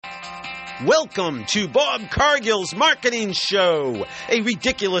Welcome to Bob Cargill's Marketing Show, a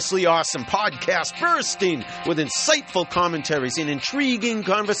ridiculously awesome podcast bursting with insightful commentaries and intriguing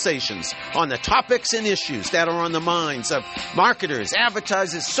conversations on the topics and issues that are on the minds of marketers,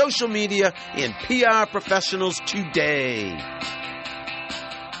 advertisers, social media, and PR professionals today.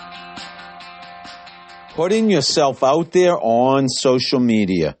 Putting yourself out there on social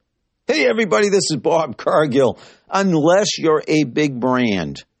media. Hey everybody, this is Bob Cargill. Unless you're a big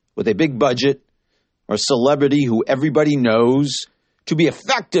brand with a big budget or celebrity who everybody knows, to be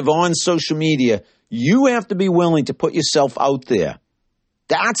effective on social media, you have to be willing to put yourself out there.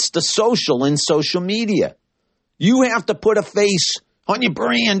 That's the social in social media. You have to put a face on your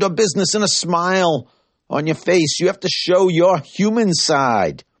brand or business and a smile on your face. You have to show your human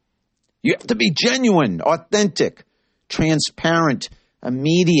side. You have to be genuine, authentic, transparent,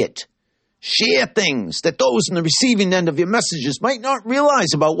 immediate. Share things that those in the receiving end of your messages might not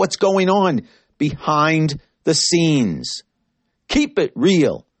realize about what's going on behind the scenes. Keep it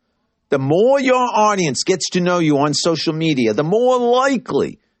real. The more your audience gets to know you on social media, the more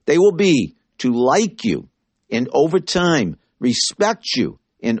likely they will be to like you and over time respect you.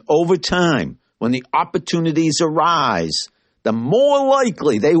 And over time, when the opportunities arise, the more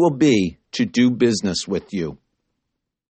likely they will be to do business with you.